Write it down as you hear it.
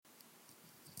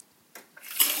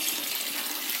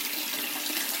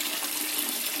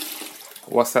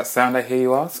What's that sound I hear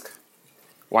you ask?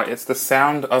 Why, it's the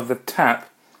sound of the tap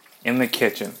in the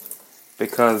kitchen,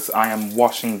 because I am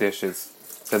washing dishes.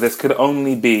 So this could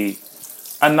only be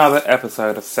another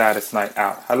episode of Saddest Night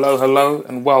Out. Hello,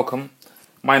 and welcome.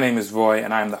 My name is Roy,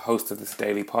 and I am the host of this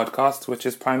daily podcast, which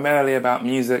is primarily about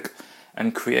music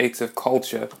and creative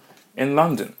culture in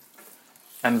London.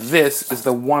 And this is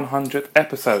the 100th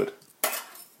episode.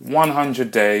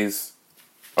 100 days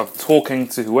of talking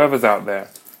to whoever's out there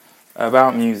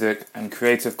about music and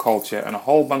creative culture and a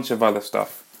whole bunch of other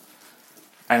stuff.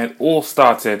 And it all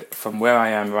started from where I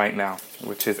am right now,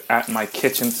 which is at my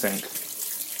kitchen sink.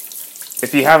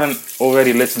 If you haven't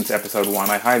already listened to episode 1,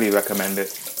 I highly recommend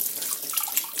it.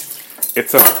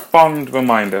 It's a fond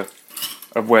reminder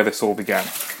of where this all began.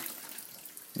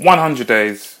 100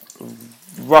 days,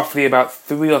 roughly about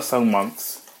 3 or so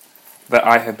months that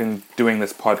I have been doing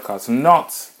this podcast.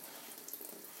 Not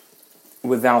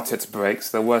without its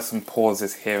breaks. There were some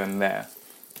pauses here and there.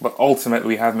 But ultimately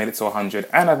we have made it to 100.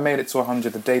 And I've made it to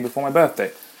 100 the day before my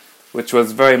birthday, which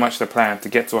was very much the plan, to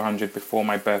get to 100 before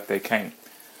my birthday came.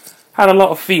 Had a lot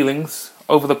of feelings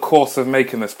over the course of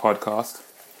making this podcast.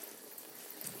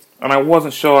 And I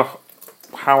wasn't sure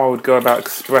how I would go about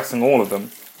expressing all of them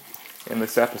in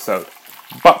this episode.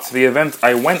 But the event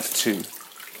I went to,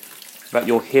 that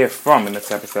you'll hear from in this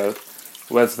episode,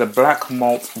 was the Black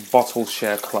Malt Bottle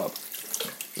Share Club.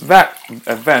 That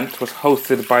event was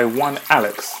hosted by one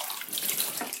Alex,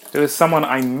 who is someone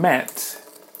I met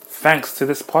thanks to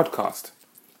this podcast.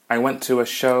 I went to a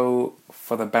show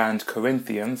for the band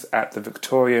Corinthians at the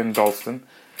Victoria in Dalston,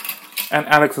 and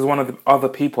Alex was one of the other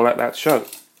people at that show.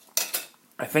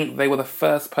 I think they were the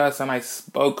first person I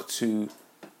spoke to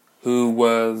who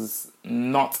was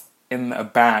not in a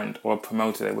band or a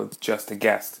promoter. They were just a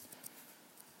guest.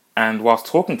 And whilst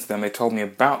talking to them, they told me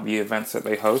about the events that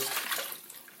they host,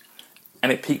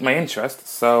 and it piqued my interest,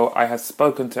 so I had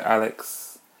spoken to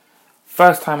Alex.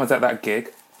 First time was at that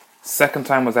gig. Second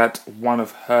time was at one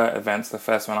of her events, the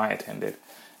first one I attended.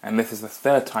 And this is the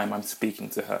third time I'm speaking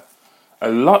to her. A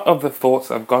lot of the thoughts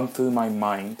have gone through my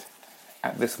mind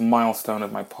at this milestone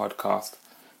of my podcast.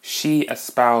 She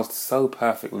espoused so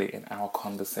perfectly in our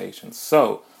conversation.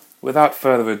 So, without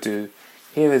further ado,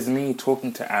 here is me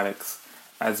talking to Alex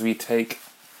as we take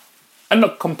a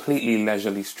not completely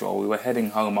leisurely stroll. We were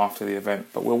heading home after the event,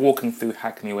 but we're walking through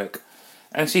Hackney Wick,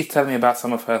 and she's telling me about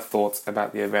some of her thoughts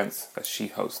about the events that she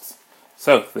hosts.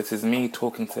 So, this is me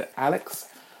talking to Alex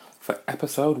for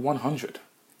episode 100.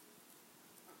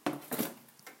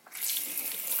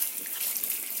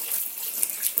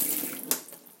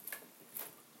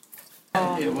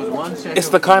 It's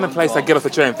the kind of place I get off the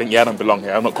train and think, yeah, I don't belong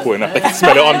here. I'm not cool enough. They can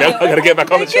smell it on me. I gotta get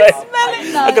back on the train.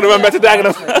 I gotta run back to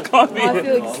Dagenham. I can't be here. I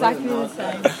feel exactly the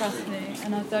same, trust me,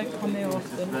 and I don't come here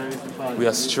often. We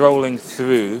are strolling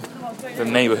through the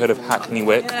neighbourhood of Hackney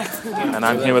Wick, and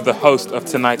I'm here with the host of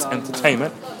tonight's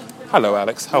entertainment. Hello,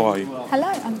 Alex. How are you? Hello,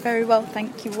 I'm very well,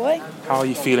 thank you, Roy. How are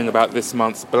you feeling about this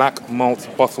month's Black Malt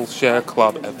Bottle Share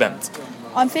Club event?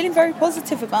 I'm feeling very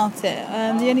positive about it.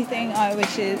 The only thing I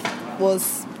wish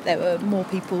was there were more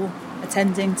people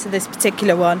attending to this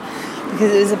particular one,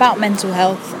 because it was about mental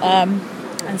health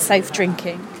and safe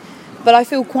drinking. But I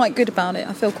feel quite good about it.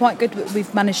 I feel quite good that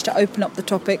we've managed to open up the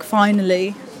topic,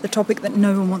 finally, the topic that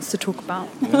no one wants to talk about.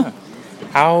 Yeah.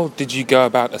 How did you go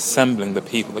about assembling the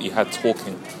people that you had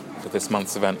talking for this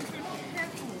month's event?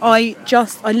 I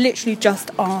literally just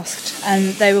asked,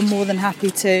 and they were more than happy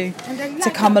to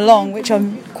come along, which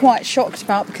I'm quite shocked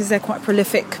about because they're quite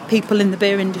prolific people in the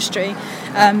beer industry.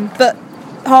 But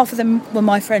half of them were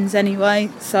my friends anyway,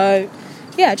 so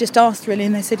yeah, I just asked really,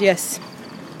 and they said yes.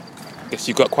 Guess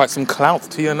you've got quite some clout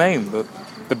to your name.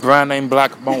 The brand name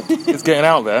Black Malt is getting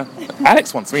out there.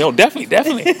 Alex wants me. Oh,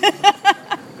 definitely.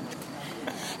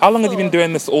 How long have you been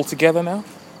doing this all together now?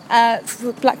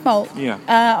 For Black Malt? Yeah.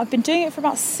 I've been doing it for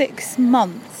about 6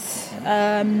 months.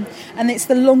 And it's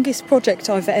the longest project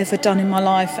I've ever done in my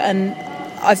life. And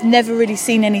I've never really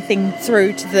seen anything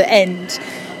through to the end,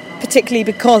 particularly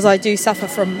because I do suffer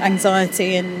from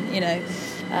anxiety and,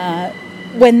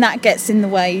 when that gets in the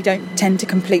way, you don't tend to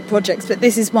complete projects. But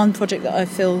this is one project that I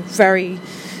feel very,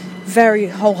 very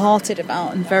wholehearted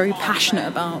about and very passionate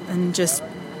about, and just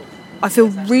I feel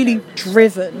really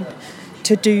driven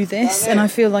to do this, and I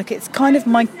feel like it's kind of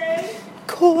my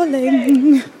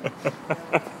calling.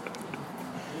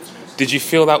 Did you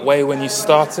feel that way when you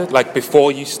started? Like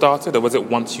before you started? Or was it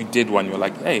once you did one, you were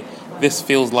like, hey, this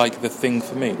feels like the thing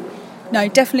for me? No,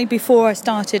 definitely before I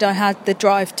started, I had the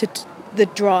drive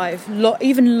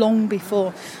even long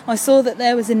before. I saw that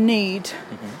there was a need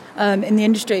in the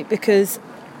industry, because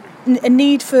a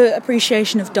need for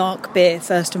appreciation of dark beer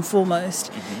first and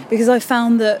foremost, because I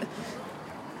found that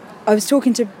I was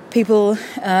talking to people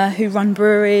who run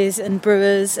breweries and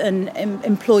brewers and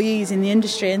employees in the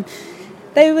industry, and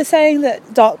they were saying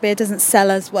that dark beer doesn't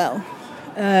sell as well,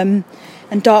 and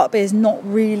dark beer is not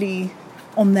really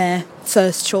on their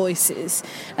first choices.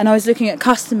 And I was looking at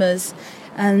customers,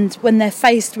 and when they're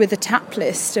faced with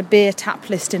a beer tap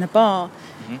list in a bar,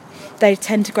 they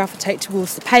tend to gravitate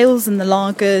towards the pales and the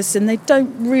lagers, and they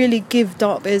don't really give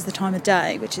dark beers the time of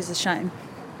day, which is a shame.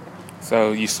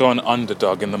 So you saw an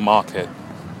underdog in the market,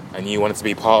 and you wanted to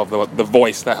be part of the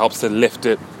voice that helps to lift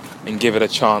it and give it a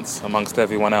chance amongst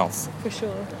everyone else. For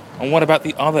sure. And what about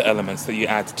the other elements that you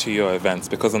add to your events?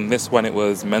 Because on this one it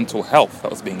was mental health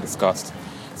that was being discussed.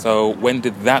 So when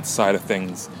did that side of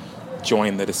things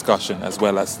join the discussion, as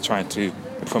well as trying to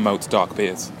promote dark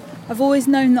beers? I've always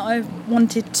known that I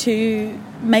wanted to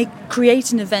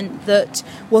create an event that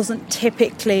wasn't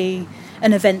typically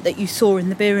an event that you saw in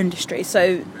the beer industry.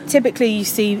 So typically you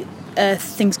see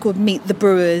things called Meet the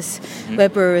Brewers, where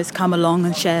brewers come along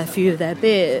and share a few of their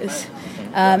beers.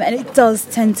 And it does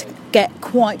tend to get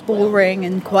quite boring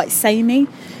and quite samey.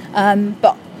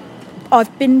 But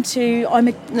I've been to,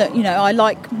 I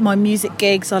like my music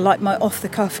gigs, I like my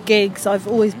off-the-cuff gigs. I've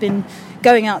always been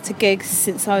going out to gigs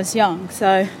since I was young.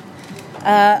 So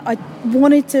I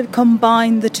wanted to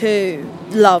combine the two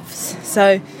loves.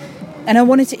 And I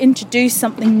wanted to introduce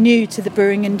something new to the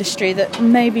brewing industry that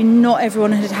maybe not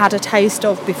everyone had had a taste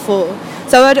of before.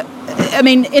 So,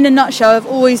 in a nutshell, I've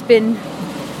always been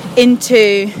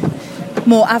into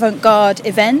more avant-garde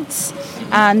events,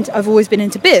 and I've always been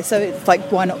into beer, so it's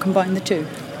like, why not combine the two?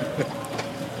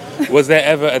 Was there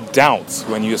ever a doubt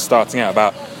when you were starting out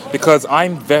about... Because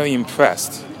I'm very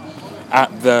impressed at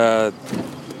the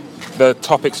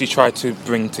topics you try to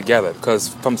bring together, because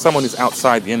from someone who's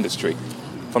outside the industry,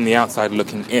 from the outside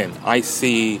looking in, I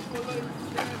see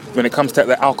when it comes to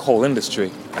the alcohol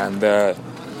industry and the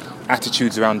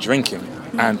attitudes around drinking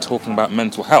and talking about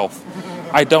mental health,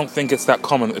 I don't think it's that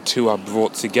common that the two are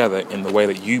brought together in the way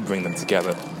that you bring them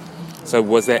together. So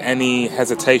was there any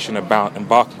hesitation about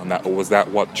embarking on that, or was that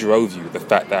what drove you, the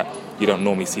fact that you don't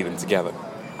normally see them together?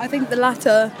 I think the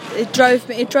latter. It drove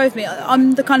me.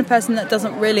 I'm the kind of person that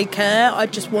doesn't really care. I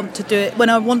just want to do it. When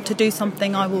I want to do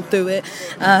something, I will do it.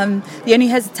 The only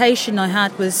hesitation I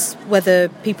had was whether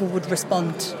people would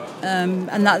respond,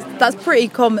 and that's pretty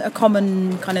a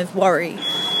common kind of worry.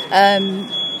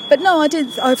 But no,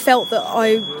 I felt that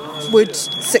I would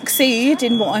succeed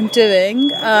in what I'm doing.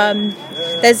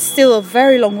 There's still a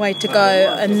very long way to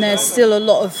go, and there's still a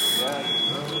lot of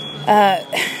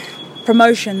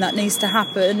promotion that needs to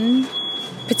happen,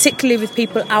 particularly with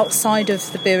people outside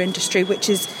of the beer industry, which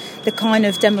is the kind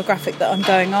of demographic that I'm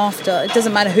going after. It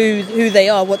doesn't matter who they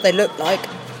are, what they look like.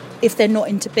 If they're not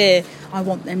into beer, I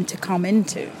want them to come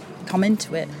into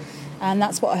it, and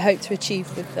that's what I hope to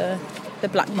achieve with the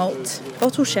Black Malt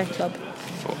Bottle Share Club.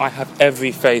 Well, I have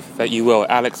every faith that you will.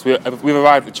 Alex, we've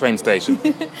arrived at the train station,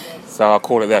 so I'll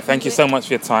call it there. Thank you so much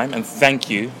for your time, and thank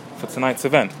you for tonight's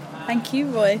event. Thank you,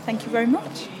 Roy. Thank you very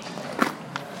much.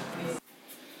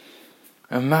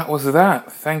 And that was that.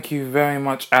 Thank you very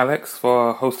much, Alex,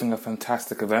 for hosting a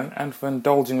fantastic event and for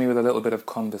indulging me with a little bit of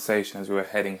conversation as we were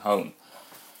heading home.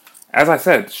 As I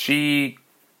said, she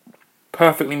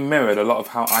perfectly mirrored a lot of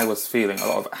how I was feeling, a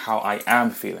lot of how I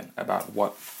am feeling about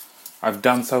what I've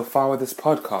done so far with this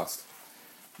podcast.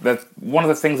 One of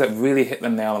the things that really hit the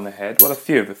nail on the head, well, a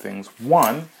few of the things.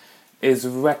 One is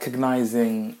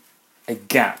recognizing a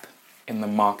gap in the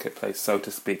marketplace, so to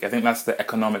speak. I think that's the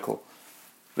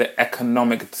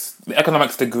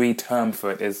economics degree term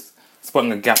for it, is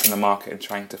spotting a gap in the market and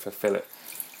trying to fulfill it.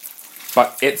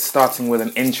 But it's starting with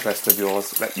an interest of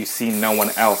yours that you see no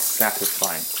one else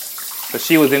satisfying. So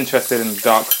she was interested in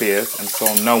dark beers and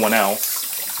saw no one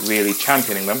else really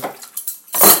championing them.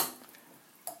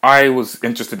 I was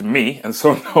interested in me and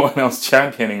saw no one else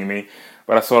championing me,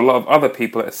 but I saw a lot of other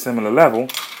people at a similar level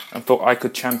and thought I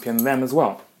could champion them as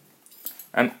well.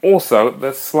 And also,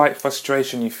 the slight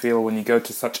frustration you feel when you go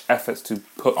to such efforts to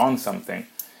put on something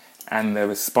and the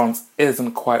response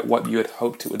isn't quite what you had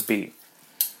hoped it would be.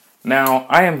 Now,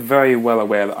 I am very well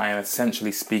aware that I am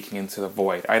essentially speaking into the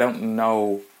void. I don't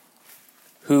know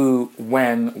who,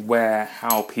 when, where,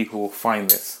 how people will find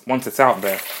this. Once it's out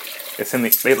there, it's in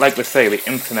like they say, the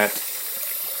internet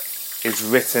is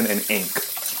written in ink.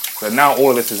 So now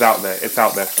all of this is out there. It's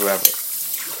out there forever.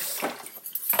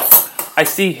 I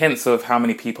see hints of how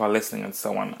many people are listening and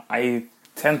so on. I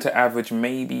tend to average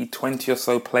maybe 20 or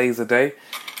so plays a day,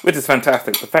 which is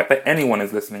fantastic. The fact that anyone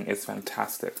is listening is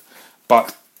fantastic.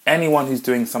 But anyone who's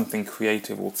doing something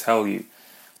creative will tell you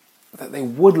that they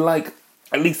would like,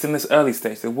 at least in this early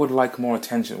stage, they would like more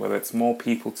attention, whether it's more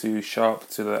people to show up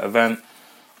to the event,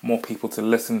 more people to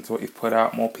listen to what you've put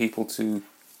out, more people to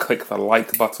click the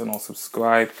like button or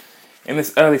subscribe. In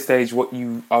this early stage, what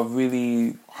you are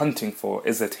really hunting for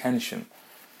is attention,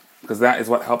 because that is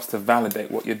what helps to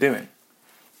validate what you're doing.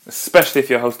 Especially if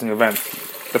you're hosting events.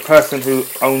 The person who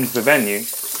owns the venue,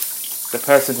 the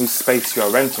person whose space you're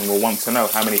renting, will want to know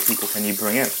how many people can you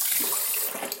bring in.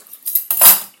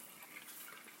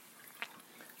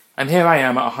 And here I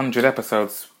am at 100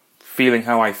 episodes, feeling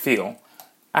how I feel.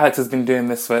 Alex has been doing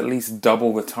this for at least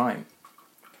double the time.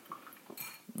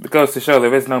 It goes to show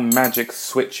there is no magic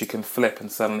switch you can flip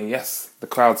and suddenly, yes, the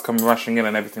crowds come rushing in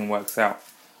and everything works out.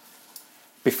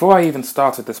 Before I even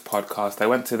started this podcast, I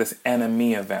went to this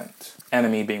NME event,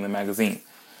 NME being the magazine.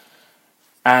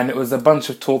 And it was a bunch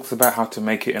of talks about how to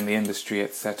make it in the industry,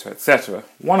 etc., etc.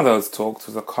 One of those talks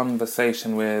was a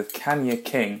conversation with Kanya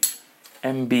King,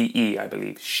 MBE, I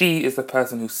believe. She is the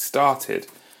person who started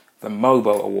the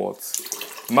MOBO Awards.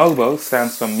 MOBO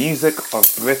stands for Music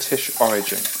of British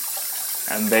Origin.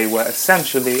 And they were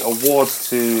essentially awards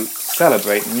to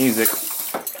celebrate music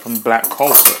from black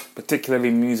culture, particularly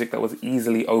music that was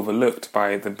easily overlooked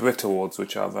by the Brit Awards,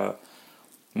 which are the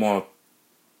more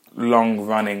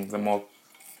long-running, the more,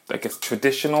 I guess,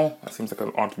 traditional, that seems like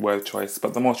an odd word choice,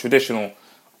 but the more traditional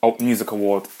music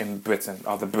award in Britain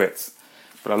are the Brits.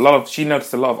 But she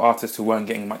noticed a lot of artists who weren't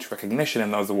getting much recognition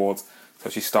in those awards, so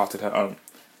she started her own.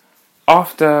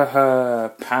 After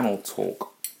her panel talk,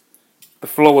 the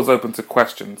floor was open to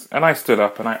questions, and I stood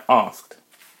up and I asked.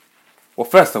 Well,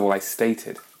 first of all, I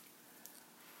stated,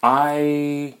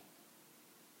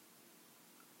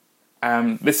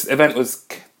 this event was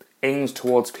aimed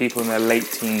towards people in their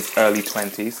late teens, early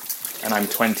 20s, and I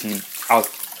was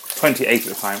 28 at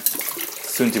the time,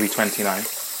 soon to be 29.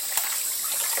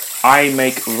 I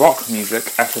make rock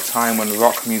music at a time when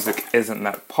rock music isn't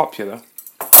that popular,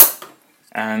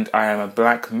 and I am a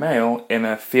black male in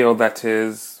a field that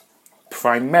is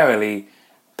primarily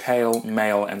pale,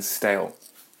 male, and stale.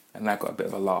 And that got a bit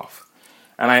of a laugh.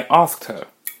 And I asked her,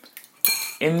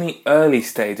 in the early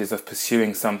stages of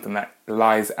pursuing something that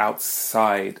lies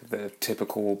outside the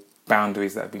typical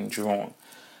boundaries that have been drawn,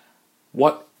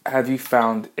 what have you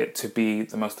found it to be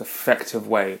the most effective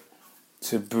way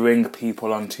to bring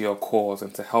people onto your cause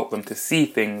and to help them to see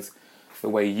things the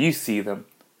way you see them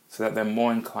so that they're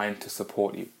more inclined to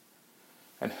support you?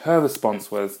 And her response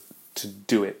was to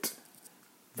do it.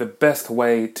 The best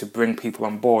way to bring people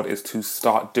on board is to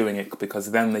start doing it,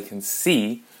 because then they can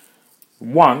see,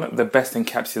 one, the best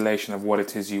encapsulation of what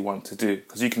it is you want to do.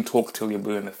 Because you can talk till you're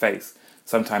blue in the face.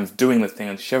 Sometimes doing the thing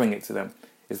and showing it to them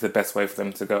is the best way for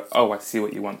them to go, oh, I see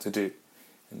what you want to do.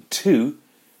 And two,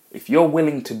 if you're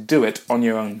willing to do it on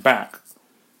your own back,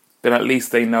 then at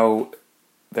least they know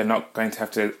they're not going to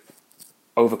have to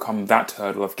overcome that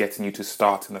hurdle of getting you to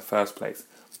start in the first place.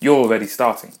 You're already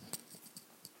starting.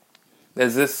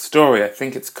 There's this story, I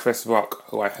think it's Chris Rock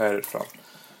who I heard it from.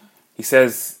 He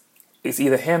says it's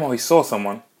either him or he saw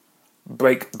someone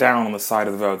break down on the side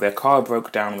of the road. Their car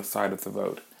broke down on the side of the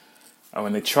road. And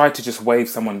when they tried to just wave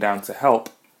someone down to help,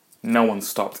 no one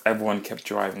stopped. Everyone kept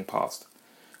driving past.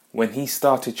 When he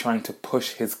started trying to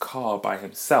push his car by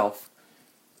himself,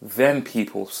 then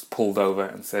people pulled over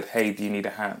and said, hey, do you need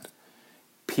a hand?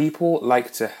 People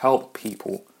like to help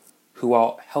people who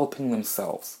are helping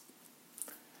themselves.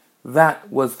 That's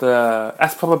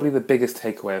probably the biggest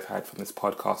takeaway I've had from this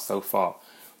podcast so far.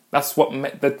 That's what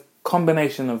the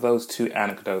combination of those two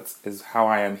anecdotes is how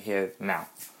I am here now.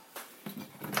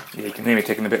 Yeah, you can hear me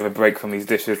taking a bit of a break from these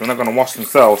dishes. They're not going to wash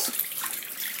themselves.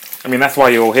 I mean, that's why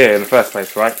you're all here in the first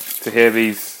place, right? To hear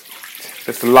this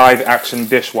live action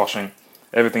dishwashing.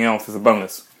 Everything else is a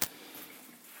bonus.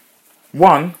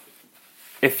 One,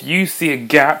 if you see a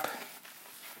gap,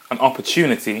 an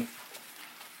opportunity,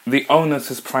 the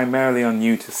onus is primarily on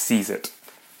you to seize it.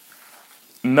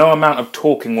 No amount of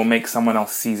talking will make someone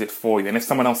else seize it for you. And if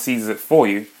someone else seizes it for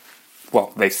you,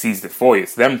 well, they've seized it for you.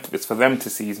 It's for them to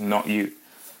seize, not you.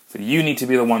 So you need to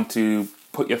be the one to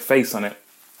put your face on it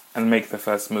and make the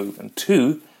first move. And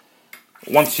two,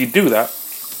 once you do that,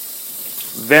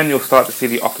 then you'll start to see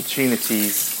the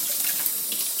opportunities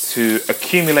to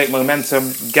accumulate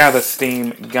momentum, gather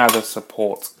steam, gather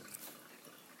support.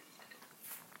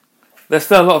 There's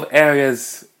still a lot of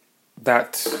areas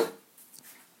that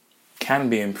can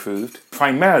be improved.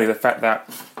 Primarily the fact that,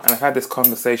 and I've had this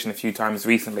conversation a few times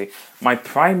recently, my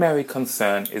primary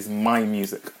concern is my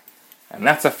music. And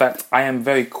that's a fact I am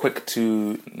very quick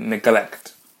to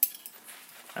neglect.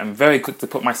 I'm very quick to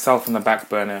put myself on the back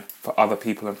burner for other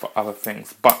people and for other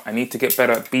things. But I need to get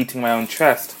better at beating my own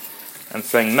chest and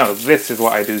saying, no, this is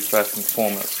what I do first and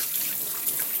foremost.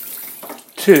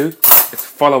 2 is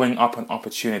following up on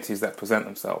opportunities that present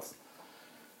themselves.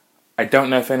 I don't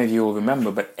know if any of you will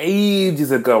remember, but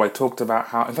ages ago I talked about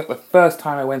how, in fact, the first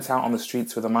time I went out on the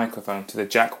streets with a microphone to the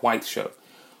Jack White show,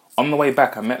 on the way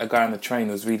back I met a guy on the train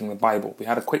who was reading the Bible. We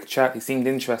had a quick chat, he seemed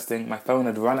interesting, my phone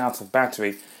had run out of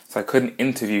battery, so I couldn't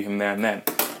interview him there and then,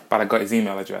 but I got his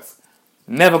email address.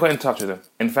 Never got in touch with him.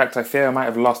 In fact, I fear I might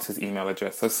have lost his email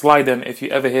address, so Slyden, if you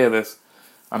ever hear this,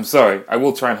 I'm sorry, I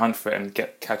will try and hunt for it and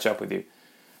catch up with you.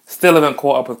 Still haven't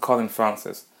caught up with Colin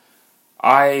Francis.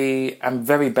 I am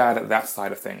very bad at that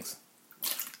side of things.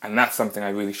 And that's something I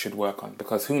really should work on,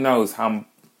 because who knows how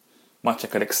much I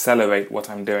could accelerate what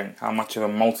I'm doing, how much of a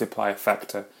multiplier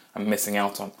factor I'm missing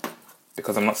out on,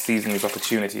 because I'm not seizing these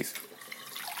opportunities.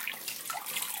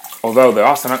 Although there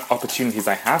are some opportunities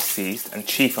I have seized, and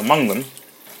chief among them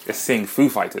is seeing Foo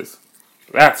Fighters.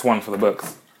 That's one for the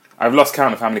books. I've lost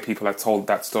count of how many people I've told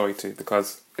that story to,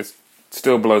 because it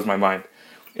still blows my mind.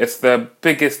 It's the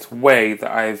biggest way that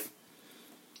I've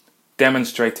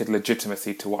demonstrated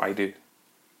legitimacy to what I do.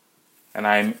 And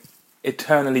I'm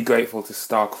eternally grateful to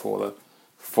Starkfaller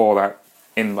for that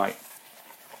invite.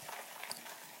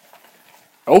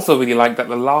 I also really like that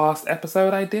the last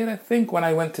episode I did, I think, when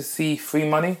I went to see Free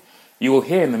Money, you will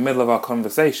hear in the middle of our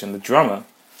conversation, the drummer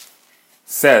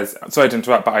says, sorry to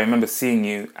interrupt, but I remember seeing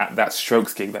you at that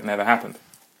Strokes gig that never happened.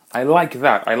 I like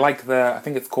that. I like I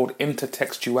think it's called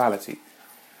intertextuality.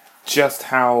 Just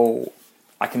how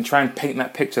I can try and paint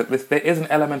that picture. There is an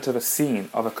element of a scene,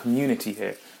 of a community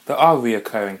here. There are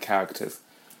reoccurring characters.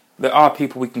 There are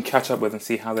people we can catch up with and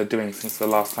see how they're doing since the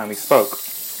last time we spoke.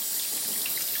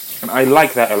 And I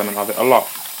like that element of it a lot.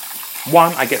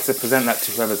 1, I get to present that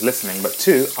to whoever's listening, but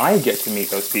 2, I get to meet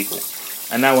those people.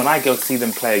 And now when I go see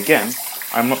them play again,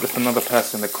 I'm not just another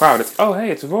person in the crowd. It's, oh,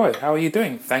 hey, it's Roy. How are you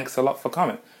doing? Thanks a lot for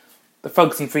coming. The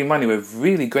folks in Free Money were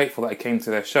really grateful that I came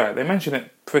to their show. They mentioned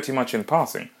it pretty much in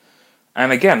passing.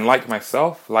 And again, like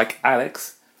myself, like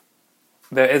Alex,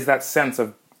 there is that sense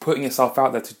of putting yourself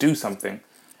out there to do something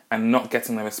and not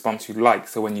getting the response you like.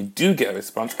 So when you do get a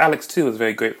response, Alex too was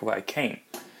very grateful that I came.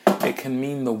 It can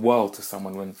mean the world to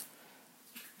someone when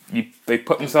they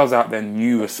put themselves out there and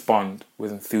you respond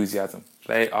with enthusiasm.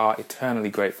 They are eternally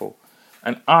grateful.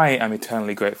 And I am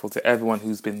eternally grateful to everyone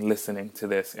who's been listening to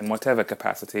this in whatever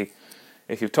capacity.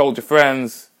 If you've told your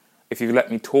friends, if you've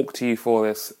let me talk to you for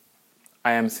this,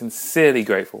 I am sincerely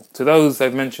grateful. To those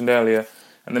I've mentioned earlier,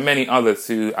 and the many others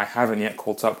who I haven't yet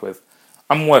caught up with,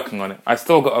 I'm working on it. I've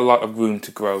still got a lot of room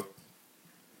to grow.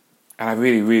 And I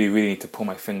really, really, really need to pull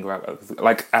my finger out.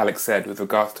 Like Alex said, with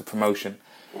regards to promotion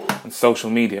and social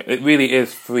media, it really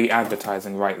is free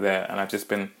advertising right there. And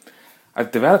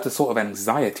I've developed a sort of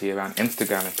anxiety around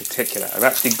Instagram in particular. I've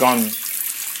actually gone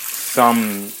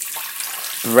some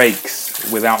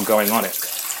breaks without going on it.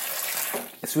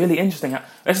 It's really interesting.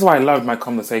 This is why I loved my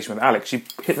conversation with Alex. She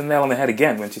hit the nail on the head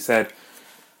again when she said,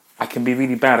 I can be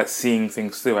really bad at seeing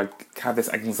things through. I have this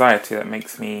anxiety that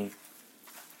makes me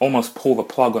almost pull the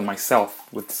plug on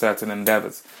myself with certain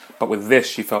endeavours. But with this,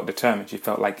 she felt determined. She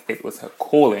felt like it was her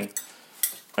calling.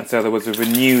 And so there was a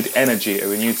renewed energy, a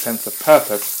renewed sense of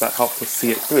purpose that helped her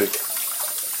see it through.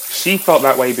 She felt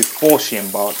that way before she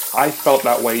embarked. I felt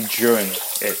that way during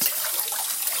it.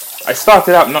 I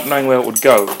started out not knowing where it would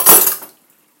go.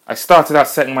 I started out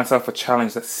setting myself a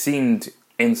challenge that seemed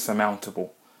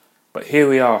insurmountable. But here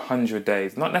we are, 100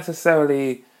 days. Not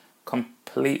necessarily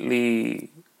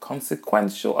completely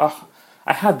consequential.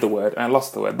 I had the word and I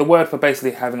lost the word. The word for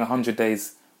basically having 100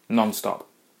 days non-stop.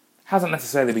 Hasn't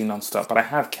necessarily been non-stop, but I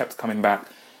have kept coming back.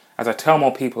 As I tell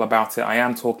more people about it, I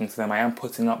am talking to them. I am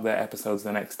putting up their episodes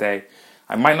the next day.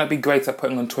 I might not be great at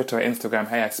putting on Twitter or Instagram,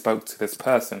 hey, I spoke to this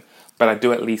person, but I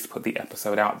do at least put the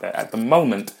episode out there. At the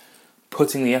moment,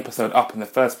 putting the episode up in the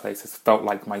first place has felt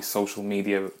like my social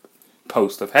media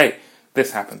post of, hey,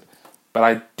 this happened. But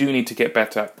I do need to get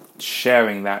better at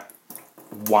sharing that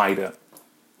wider.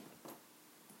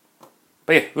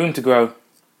 But yeah, room to grow.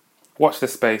 Watch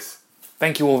this space.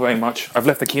 Thank you all very much. I've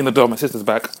left the key in the door. My sister's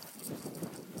back.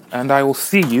 And I will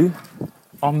see you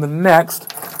on the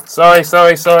next... Sorry. Is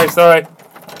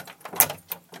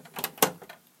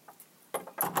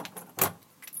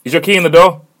your key in the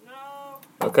door? No.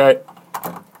 Okay.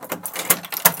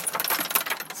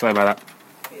 Sorry about that.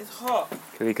 It's hot.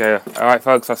 Alright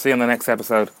folks, I'll see you in the next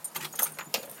episode.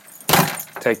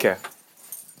 Take care.